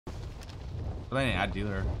But they ain't ad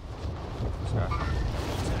dealer.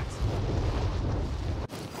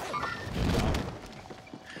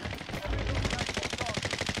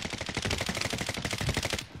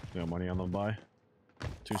 Got money on the buy.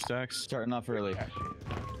 2 stacks. Starting off early.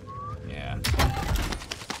 Yeah.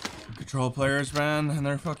 Control players, man, and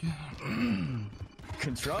they're fucking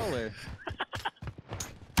Controller.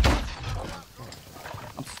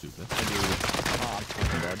 I'm stupid. I do. Oh, I'm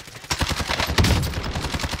fucking dead.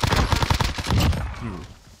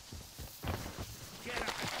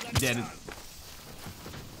 Dead.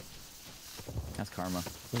 That's karma.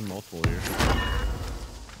 There's multiple here.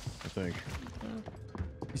 I think.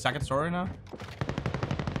 You second story now?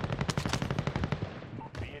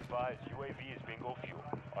 Be advised, UAV is bingo fuel.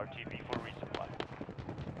 RTB for resupply.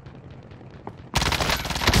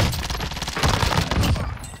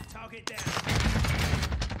 Target down.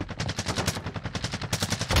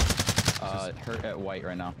 Hurt at white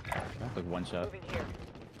right now. Like 1 shot.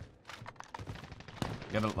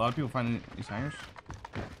 Yeah, but a lot of people find these hangers.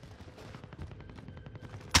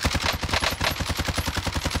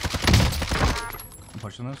 I'm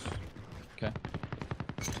pushing this. Okay.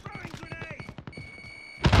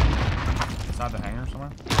 Inside the hangar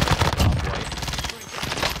somewhere.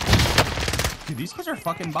 Dude, these kids are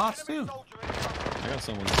fucking bots too. I got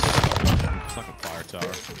someone. It's like a fire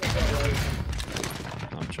tower.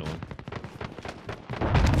 I'm chilling.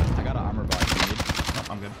 I got an armor box. You need? Nope,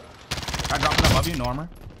 I'm good. Guy dropping above you, no armor.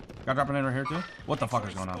 Guy dropping in right here too. What the fuck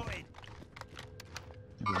is going on?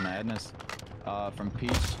 This is madness. From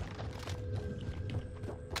Peach.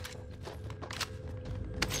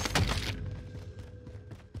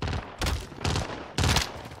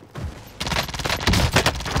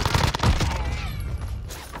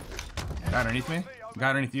 Guy underneath me. Guy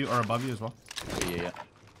underneath you or above you as well. Yeah.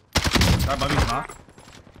 Guy above you's not.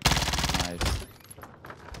 Nice.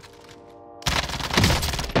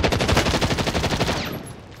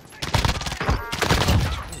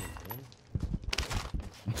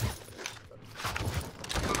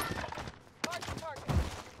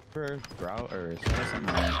 For grout or something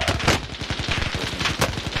like that.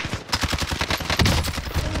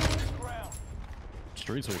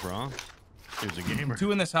 Street sweeper, huh? Dude's a gamer.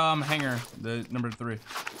 2 in this hangar, the number 3. And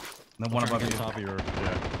then 1 above you. Top of your,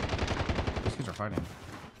 yeah. These kids are fighting.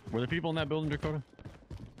 Were there people in that building, Dakota?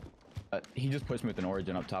 He just pushed me with an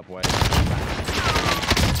origin up top way.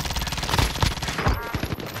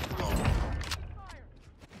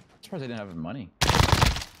 Surprised I didn't have money.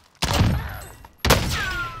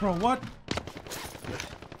 Bro, what?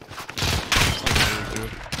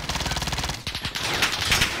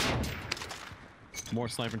 More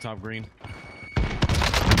sniping top green. Oh,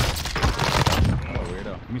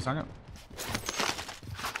 weirdo. Give me a second.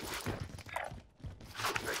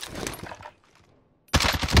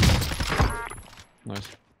 Nice.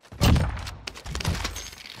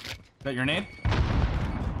 Got your nade?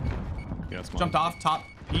 Yeah, it's mine. Jumped off top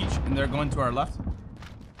peach, and they're going to our left.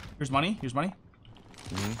 Here's money. Here's money.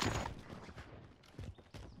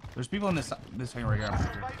 There's people in this hangar right here.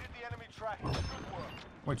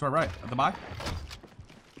 Wait, to our right. At the buy?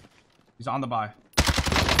 He's on the buy.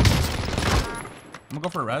 I'm gonna go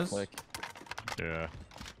for a res. Click. Yeah.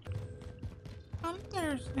 I'm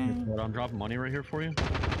thirsty. But I'm dropping money right here for you.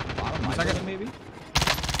 Bottom right second. building, maybe?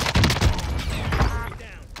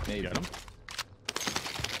 Maybe. Get him.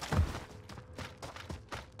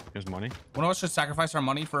 Here's money. One of us should sacrifice our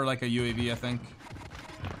money for like a UAV, I think.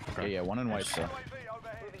 Okay. Yeah, 1 in white still.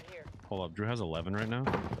 Hold up. Drew has 11 right now.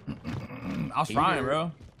 I was trying,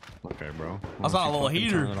 bro. Okay, bro. I was on a little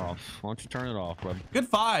heater. Turn it off. Why don't you turn it off, bud?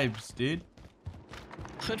 Good vibes, dude.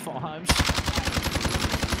 Good vibes.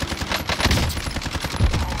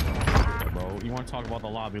 Okay, bro. You want to talk about the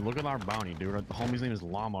lobby? Look at our bounty, dude. The homie's name is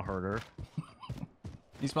Llama Herder.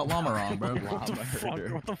 You spelled llama wrong, bro. What the fuck?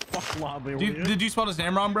 What the fuck lobby? Dude, did you spell his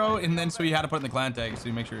name wrong, bro? And then so you had to put it in the clan tag so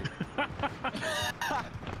you make sure.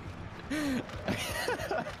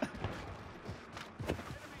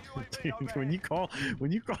 Dude, when you call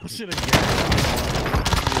shit again.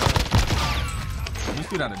 You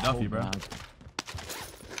dude out of Duffy, bro.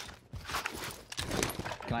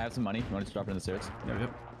 Can I have some money? You want to just drop it in the stairs?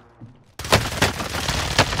 Yep.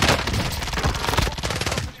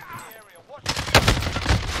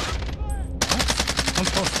 One's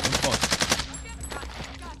close. One's close.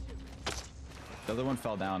 The other one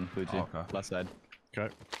fell down, Fuji. Oh, okay. Left side. Okay.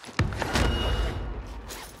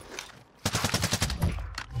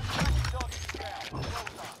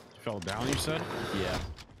 Fell down, you said? Yeah.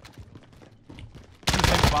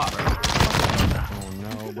 Same spot, bro. Oh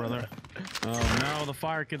no, brother. Oh no, the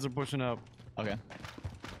fire kids are pushing up. Okay.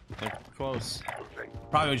 Like close.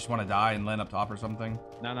 Probably just want to die and land up top or something.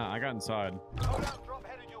 No, I got inside. Loadout drop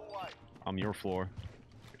headed your way. I'm your floor.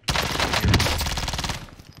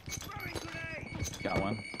 Got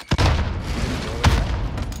one.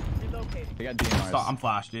 They got DMRs. Stop, I'm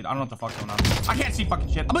flashed, dude. I don't know what the fuck's going on. I can't see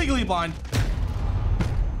fucking shit. I'm legally blind.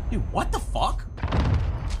 Dude, what the fuck?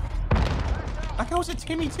 That guy was a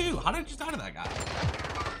Timmy too. How did I just die to that guy?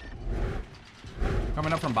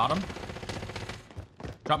 Coming up from bottom.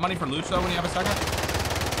 Drop money for loot though when you have a second.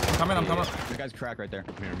 I'm coming. The guy's cracked right there.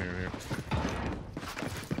 Here.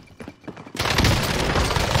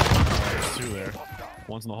 There's two there.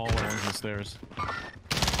 One's in the hallway, one's in the stairs.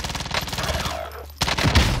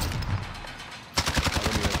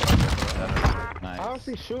 Nice.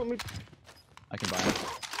 Honestly, shoot me. I can buy him.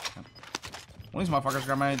 One of these motherfuckers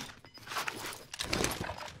grab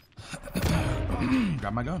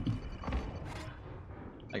my gun.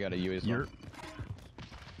 I got a UAV. You're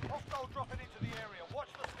Hostile dropping into the area. Watch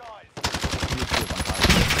the skies.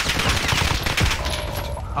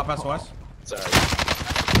 Top SOS. Sorry.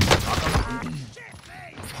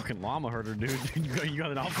 fucking llama herder, dude. You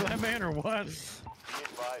got it out for that man or what?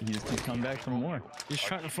 He just keeps coming back for more. He's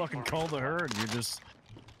trying to fucking call the herd. You're just.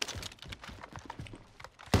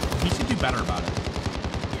 He should do better about it.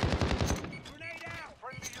 Grenade out.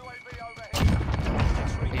 Friendly UAV overhead.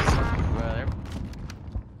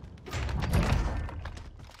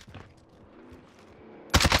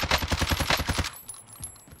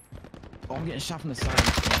 Oh, I'm getting shot from the side.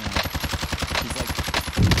 He's like,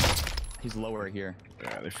 he's lower here.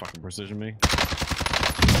 Yeah, they fucking precision me.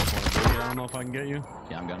 I don't know if I can get you.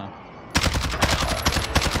 Yeah, I'm gonna.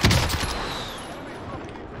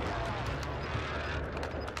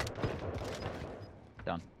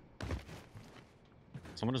 Down.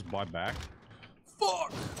 Someone just buy back.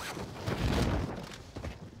 Fuck!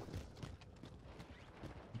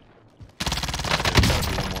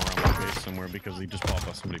 One more around my base somewhere because he just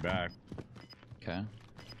popped somebody back. Okay.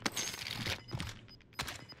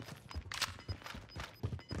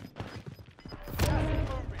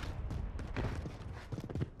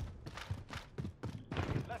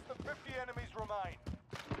 Less than 50 enemies remain.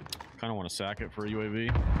 Kind of want to sack it for a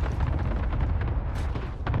UAV.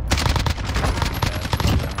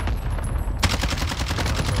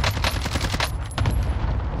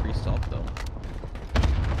 Free stealth though.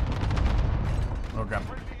 Oh, grab.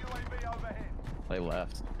 Friendly UAV overhead. They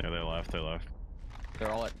left. Yeah, they left. They're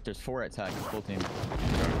all at. There's 4 at tag. Full team.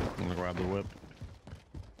 I'm gonna grab the whip.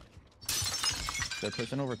 They're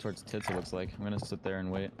pushing over towards tits. It looks like. I'm gonna sit there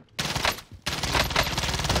and wait.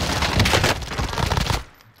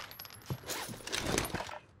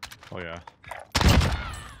 Oh yeah.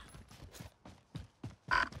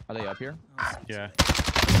 Are they up here? Yeah.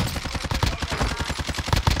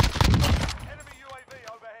 Enemy UAV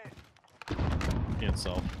overhead. Can't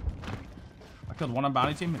self. I killed one on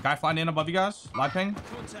bounty team. The guy flying in above you guys. Live ping.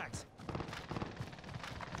 Contact.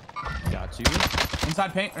 Got you.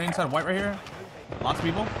 Inside paint or inside white right here. Lots of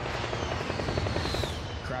people.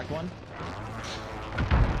 Cracked one.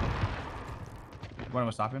 What am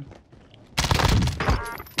I stopping?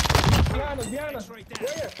 Diana. Right there.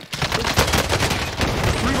 Where?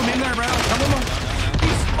 3 of them in there, bro. Some of them.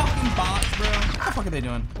 These fucking bots, bro. What the fuck are they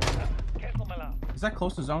doing? Is that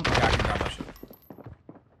close to zone? Yeah, I can grab that shit.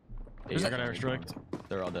 I got airstriked.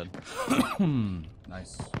 They're all dead.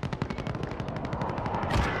 Nice.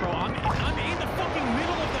 Bro, I'm in the fucking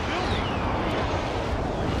middle of the building.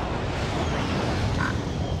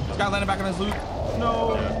 This guy landed back on his loot.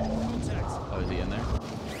 No. Contact. Oh, is he in there?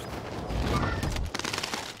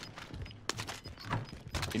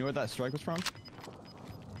 You know where that strike was from?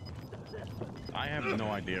 I have no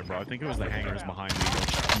idea, bro. I think it was the hangars behind you.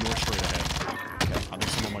 You're straight ahead. Okay. I think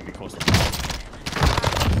someone might be close to the top.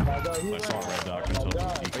 I saw a red dot until Oh,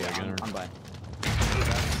 DK yeah, again. I'm by.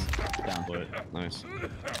 Down. But nice.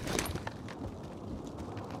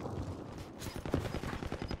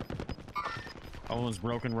 Oh, one's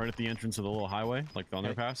broken right at the entrance of the little highway, like the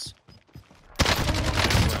underpass.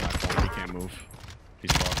 He can't move.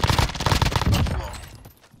 He's fucked.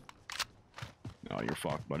 Oh, you're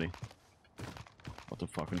fucked, buddy. What the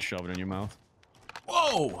fucking shove it in your mouth?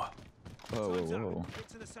 Whoa. Whoa. Get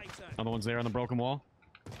to the safe zone. Another one's there on the broken wall.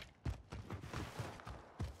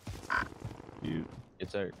 You.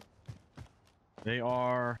 It's out. They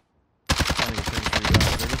are. Trying to get things for you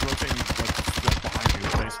guys. They're just rotating like behind you,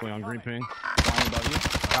 basically on green ping. Flying above you.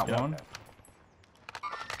 Got Yep. one.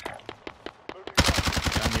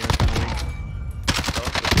 Down the air, kind of weak.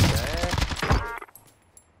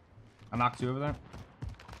 I knocked 2 over there.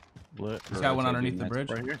 Lit. This guy went underneath the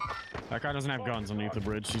bridge. Right here. That guy doesn't have guns underneath the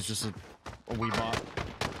bridge. He's just a wee bot.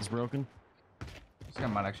 He's broken.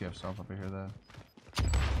 think I might actually have self over here though.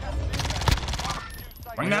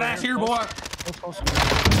 Bring that ass here, boy!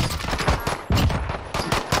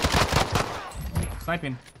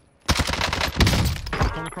 Sniping.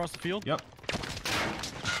 Coming across the field? Yep.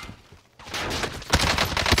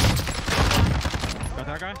 Got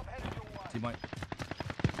that guy? Team white.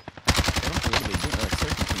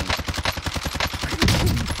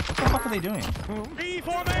 What the fuck are they doing? B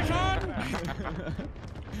formation!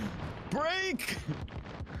 Break!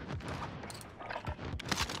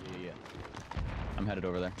 Yeah. I'm headed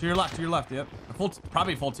over there. To your left, yep. A full,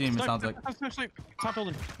 probably a full team, it sounds like. Snipe. Top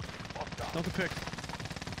building. Don't get picked.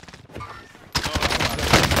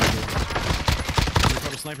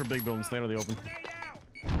 Got a sniper big building, stay out of the open.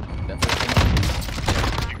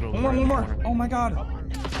 One more. Oh my god.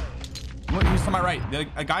 He's to my right.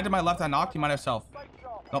 A guy to my left I knocked, he might have self.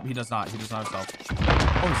 Nope, he does not. He does not have self.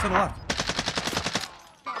 Oh, he's to the left.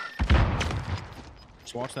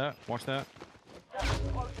 Just watch that. Watch that.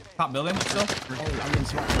 Top building still. Oh, I'm getting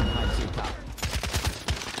swapped from behind too, top.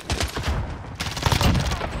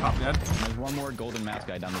 Top dead. There's one more golden mask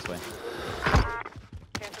guy down this way.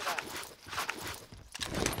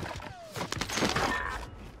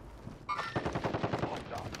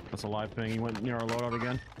 That's a live ping. He went near our loadout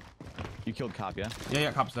again. You killed Cop, yeah?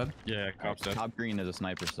 Yeah, cop's dead. Yeah, cop's dead. Top green is a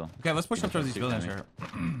sniper still. Okay, let's push up towards these buildings here.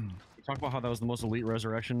 Talk about how that was the most elite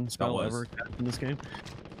resurrection spell ever in this game.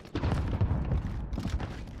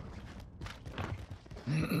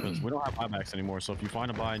 Because we don't have Amax anymore, so if you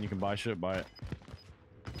find a buy and you can buy shit, buy it.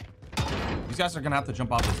 These guys are gonna have to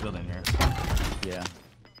jump off this building here. Yeah.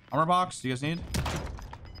 Armor box, do you guys need?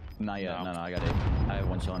 Not yet. No, I got 8. I have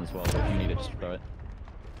 1 shell on as well, but if you need it, just throw it.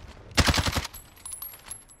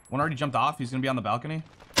 One already jumped off. He's gonna be on the balcony.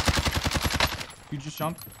 You just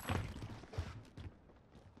jumped.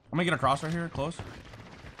 I'm gonna get across right here, close.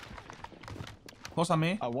 Close on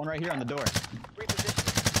me. One right here on the door.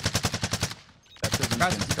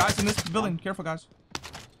 Guys in this building. Careful, guys.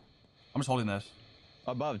 I'm just holding this.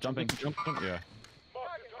 Above, jumping. Jump, yeah.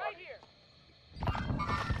 Right here.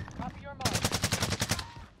 Copy your mark.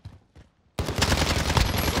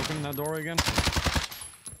 Open that doorway again.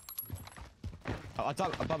 Oh, on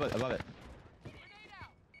top, above it.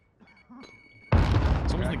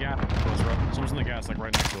 Someone's in the gas. Someone's in the gas, like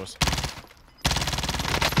right next to us.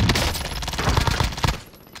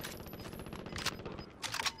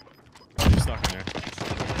 Oh, he's stuck in there.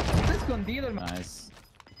 Nice.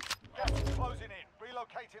 Gas is closing in.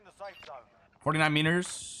 Relocating the safe zone. 49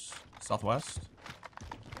 meters southwest.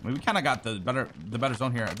 I mean, we kind of got the better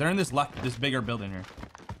zone here. They're in this bigger building here.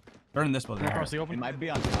 They're in this building. Across the It open. might be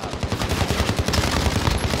on top.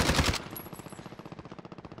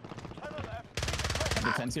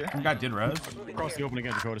 The tent's here. Some guy did res. Across the open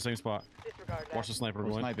again, Dakota, same spot. Disregard that. Watch the sniper We're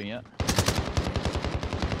going. sniping yet.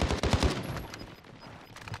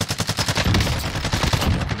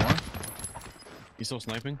 More. He's still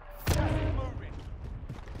sniping. Moving.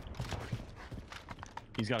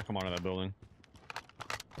 He's got to come out of that building.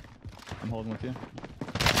 I'm holding with you.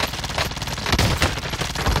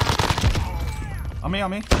 On me.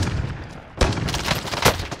 Got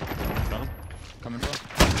him. Coming from.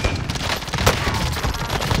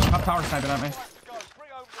 Top tower sniping at me. Go.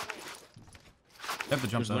 Bring over the wing. You have to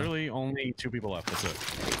jump There's though. literally only 2 people left. That's it.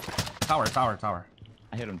 Tower.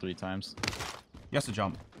 I hit him 3 times. He has to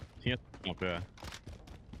jump. He has to jump, yeah.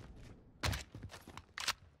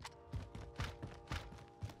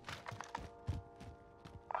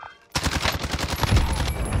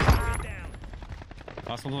 Get down.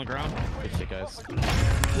 Last one's on the ground. Good shit, guys.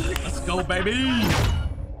 Let's go, baby.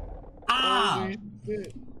 Ah!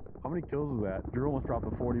 How many kills is that? Drew almost dropped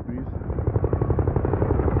a 40 piece.